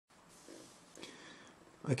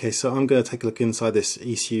Okay, so I'm going to take a look inside this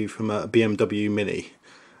ECU from a BMW Mini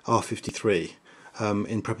R53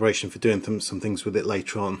 in preparation for doing some things with it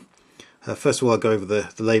later on. First of all, I'll go over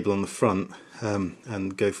the label on the front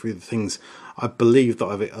and go through the things I believe that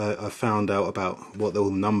I've found out about what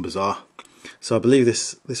all the numbers are. So I believe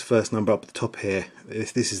this first number up at the top here,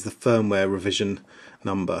 this is the firmware revision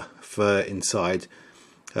number for inside.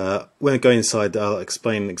 When I go inside, I'll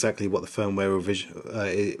explain exactly what the firmware revision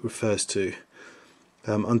it refers to.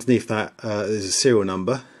 Underneath that there's a serial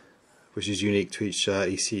number which is unique to each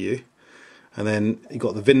ECU, and then you've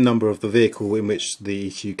got the VIN number of the vehicle in which the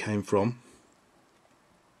ECU came from.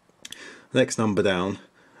 The next number down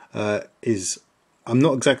is, I'm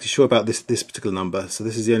not exactly sure about this particular number, so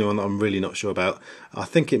this is the only one that I'm really not sure about. I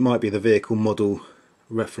think it might be the vehicle model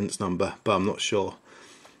reference number, but I'm not sure.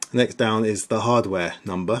 The next down is the hardware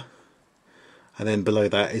number, and then below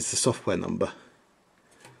that is the software number.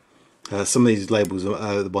 Some of these labels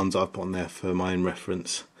are the ones I've put on there for my own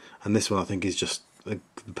reference, and this one I think is just the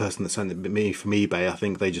person that sent it me from eBay. I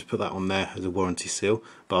think they just put that on there as a warranty seal,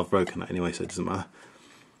 but I've broken that anyway, so it doesn't matter.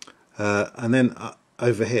 And then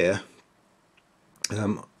over here,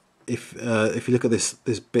 if you look at this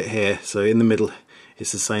bit here, so in the middle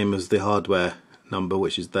it's the same as the hardware number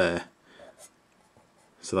which is there.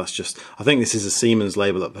 So that's just, I think this is a Siemens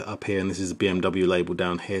label up here, and this is a BMW label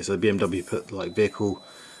down here. So BMW put like vehicle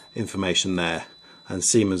information there, and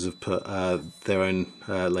Siemens have put their own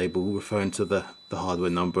label referring to the hardware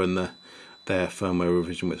number and their firmware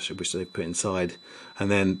revision which they put inside.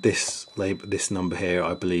 And then this number here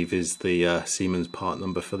I believe is the Siemens part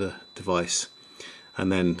number for the device,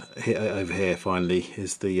 and then over here finally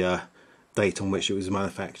is the date on which it was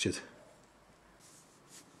manufactured.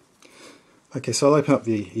 Okay, so I'll open up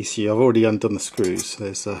the ECU. I've already undone the screws.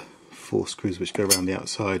 There's 4 screws which go around the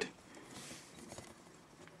outside.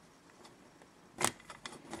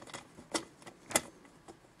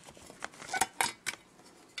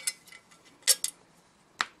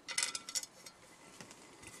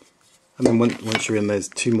 And then once you're in, there's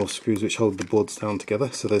 2 more screws which hold the boards down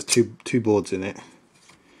together. So there's two boards in it.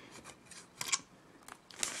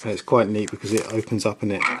 And it's quite neat because it opens up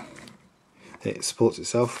and it supports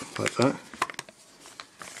itself like that.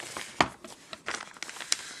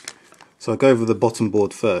 So I'll go over the bottom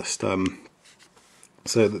board first.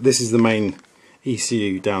 So this is the main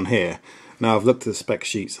ECU down here. Now I've looked at the spec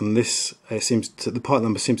sheets, and this the part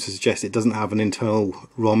number seems to suggest it doesn't have an internal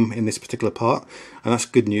ROM in this particular part, and that's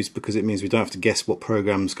good news because it means we don't have to guess what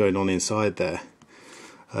program's going on inside there.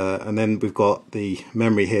 And then we've got the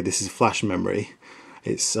memory here. This is flash memory.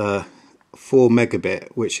 It's 4 megabit,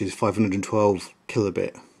 which is 512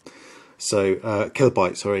 kilobit. So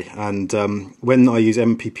kilobytes, sorry. And when I use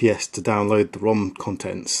MPPS to download the ROM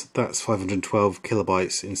contents, that's 512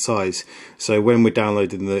 kilobytes in size. So when we're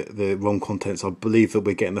downloading the ROM contents, I believe that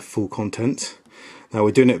we're getting the full content. Now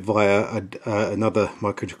we're doing it via another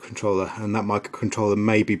microcontroller, and that microcontroller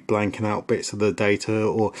may be blanking out bits of the data,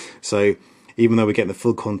 or so. Even though we're getting the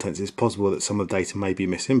full contents, it's possible that some of the data may be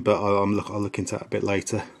missing, but I'll look into that a bit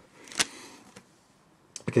later.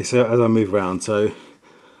 Okay, so as I move around, so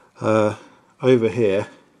over here,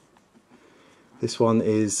 this one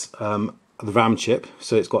is the RAM chip,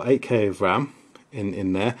 so it's got 8K of RAM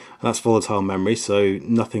in there, and that's volatile memory, so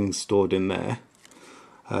nothing's stored in there.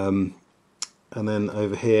 And then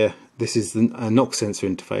over here, this is a knock sensor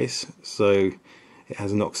interface, so it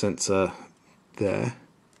has a knock sensor there.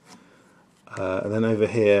 And then over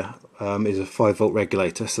here is a 5-volt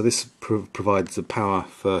regulator, so this provides the power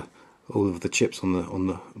for all of the chips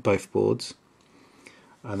on both boards.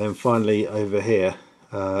 And then finally over here,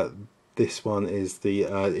 this one is the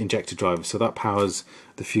injector driver, so that powers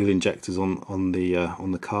the fuel injectors on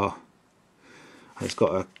the car. And it's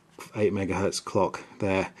got a 8 megahertz clock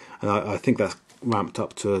there, and I think that's ramped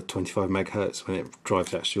up to 25 megahertz when it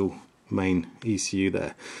drives the actual main ECU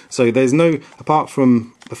there. So there's no, apart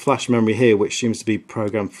from the flash memory here, which seems to be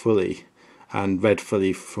programmed fully and read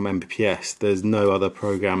fully from MPPS, there's no other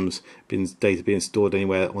programs data being stored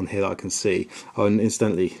anywhere on here that I can see. Oh, and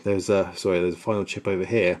incidentally, there's a final chip over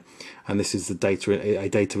here, and this is a data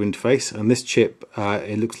interface, and this chip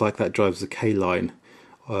it looks like that drives the K line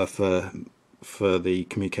for the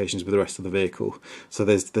communications with the rest of the vehicle. So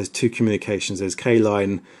there's 2 communications. There's K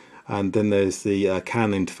line, and then there's the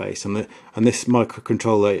CAN interface, and this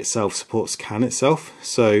microcontroller itself supports CAN itself.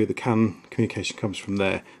 So the CAN communication comes from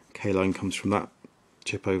there. K-line comes from that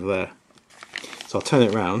chip over there. So I'll turn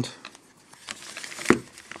it around,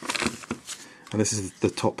 and this is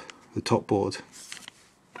the top board.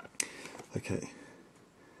 Okay,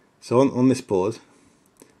 so on this board,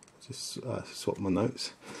 just swap my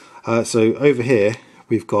notes. So over here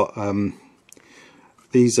we've got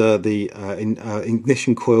these are the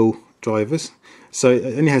ignition coil drivers. So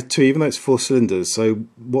it only has two, even though it's 4 cylinders. So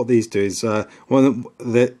what these do is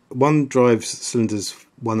one drives cylinders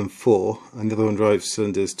 1 and 4, and the other one drives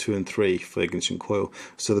cylinders 2 and 3 for ignition coil.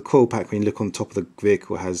 So the coil pack, when you look on top of the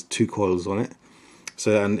vehicle, has 2 coils on it.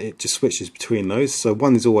 So, and it just switches between those. So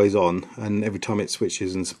one is always on, and every time it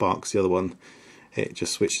switches and sparks the other one, it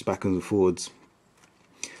just switches backwards and forwards.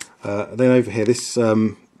 Then over here,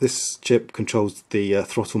 this chip controls the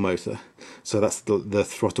throttle motor. So that's the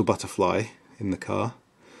throttle butterfly in the car.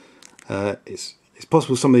 It's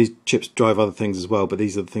possible some of these chips drive other things as well, but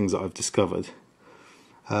these are the things that I've discovered.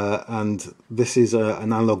 And this is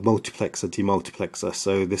an analog multiplexer demultiplexer,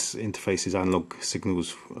 so this interfaces analog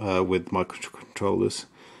signals with microcontrollers.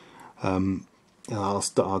 And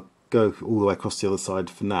I'll go all the way across the other side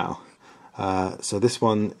for now. So this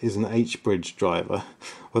one is an H-bridge driver.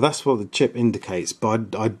 Well, that's what the chip indicates,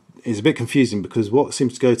 but it's a bit confusing because what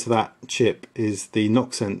seems to go to that chip is the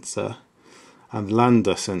knock sensor and the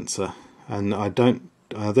lander sensor, and I don't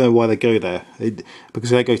know why they go there.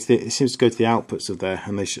 Because they go to it seems to go to the outputs of there,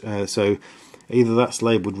 and so either that's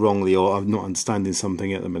labelled wrongly or I'm not understanding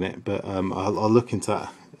something at the minute. But I'll look into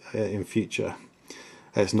that in future.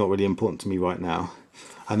 It's not really important to me right now.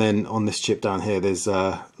 And then on this chip down here, there's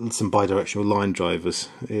some bidirectional line drivers.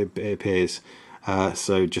 It appears.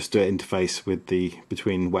 So just to interface with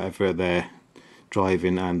between whatever they're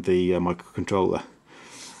driving and the microcontroller.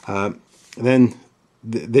 Then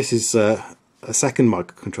this is a second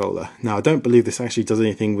microcontroller. Now I don't believe this actually does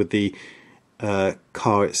anything with the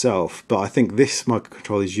car itself, but I think this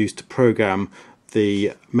microcontroller is used to program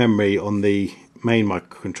the memory on the main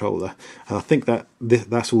microcontroller, and I think that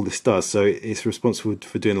that's all this does. So it's responsible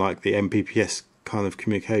for doing like the MPPS kind of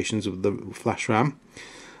communications with the flash RAM,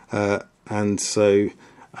 and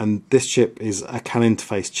this chip is a CAN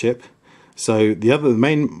interface chip. So the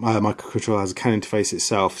main microcontroller has a CAN interface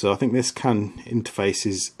itself, so I think this CAN interface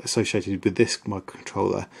is associated with this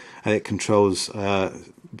microcontroller, and it controls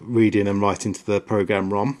reading and writing to the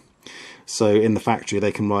program ROM. So in the factory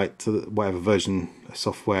they can write to whatever version of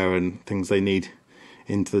software and things they need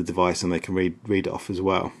into the device, and they can read it off as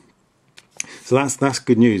well. So that's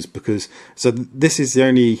good news, because this is the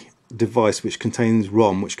only device which contains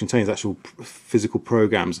ROM, which contains actual physical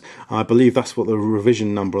programs. And I believe that's what the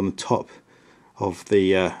revision number on the top of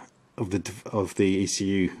the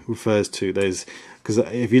ECU refers to. Because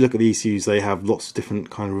if you look at the ECUs, they have lots of different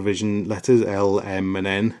kind of revision letters, L, M, and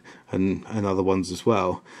N, and other ones as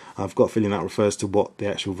well. I've got a feeling that refers to what the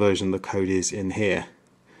actual version of the code is in here,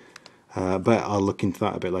 but I'll look into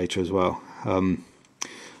that a bit later as well.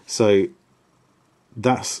 So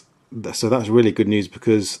that's really good news,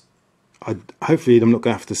 because hopefully I'm not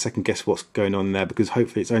going to have to second guess what's going on there, because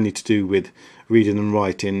hopefully it's only to do with reading and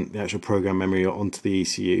writing the actual program memory onto the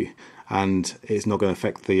ECU, and it's not going to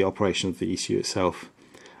affect the operation of the ECU itself.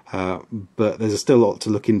 But there's still a lot to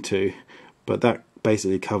look into, but that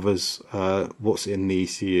basically covers what's in the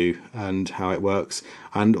ECU and how it works.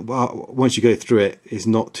 And once you go through it, it's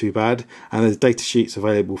not too bad, and there's data sheets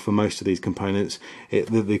available for most of these components.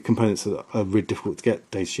 The components that are really difficult to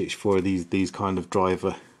get data sheets for are these kind of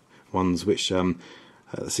driver ones, which don't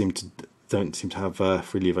seem to have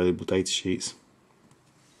freely available data sheets.